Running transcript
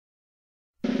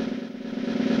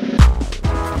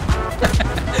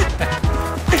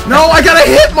No, I got a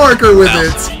hit marker with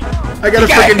it. I got a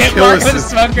freaking kill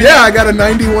assist. Yeah, I got a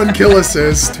 91 kill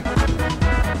assist.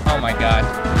 Oh my god.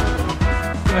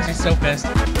 He must be so pissed.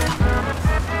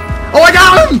 Oh, I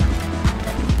got him!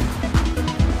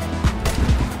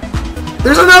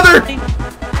 There's another!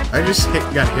 I just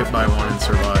got hit by one and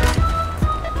survived.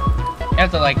 You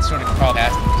have to like sort of crawl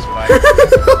past him to survive.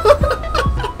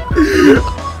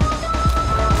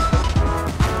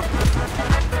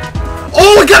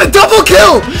 Oh, I got a double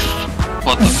kill!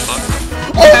 What the fuck?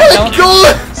 Oh my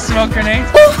god! Smoke grenade.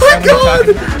 Oh my god!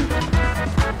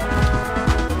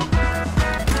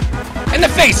 In the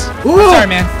face! Ooh. Sorry,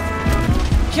 man.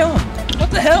 Kill him.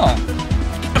 What the hell? What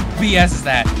kind of BS is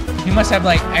that? He must have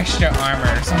like extra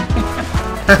armor or something.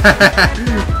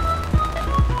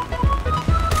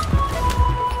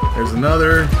 There's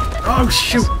another. Oh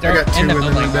shoot! I got two in the and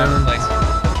building. then down.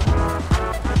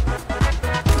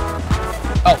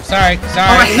 Oh, sorry.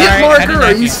 Oh, a hit marker?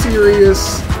 Are you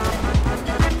serious?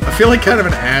 I feel like kind of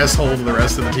an asshole to the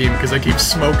rest of the team because I keep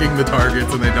smoking the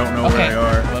targets and they don't know where they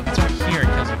are. Well, if it's over here, it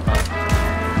kills your phone.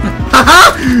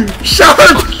 Haha!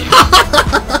 Sharp!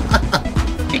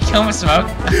 You kill him with smoke?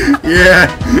 Yeah.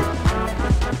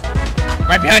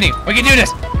 Right behind you. We can do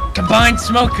this. Combined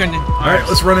smoke and arms. Alright,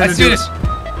 let's run in and do this.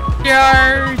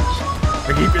 Charge!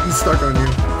 I keep getting stuck on you.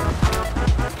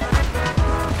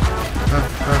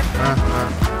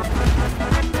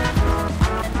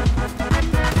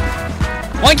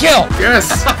 One kill!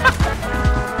 Yes!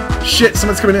 Shit,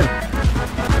 someone's coming in.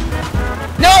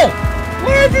 No!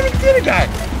 Where did he get a guy?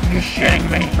 You're shitting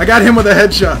me. I got him with a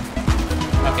headshot.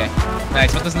 Okay,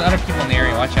 nice. But there's other people in the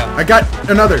area. Watch out. I got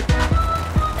another.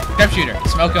 Sharpshooter.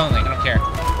 Smoke only. I don't care.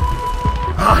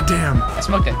 Ah, damn. I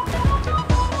smoked it.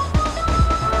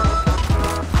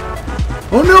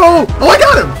 Oh no! Oh, I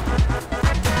got him!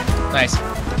 Nice.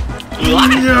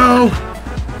 No!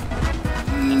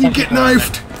 Get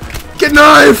knifed! Get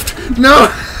knifed! No!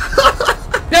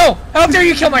 No! How dare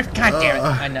you kill my... God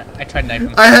damn it. I tried to knife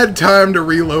him. I had time to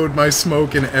reload my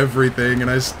smoke and everything,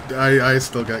 and I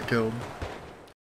still got killed.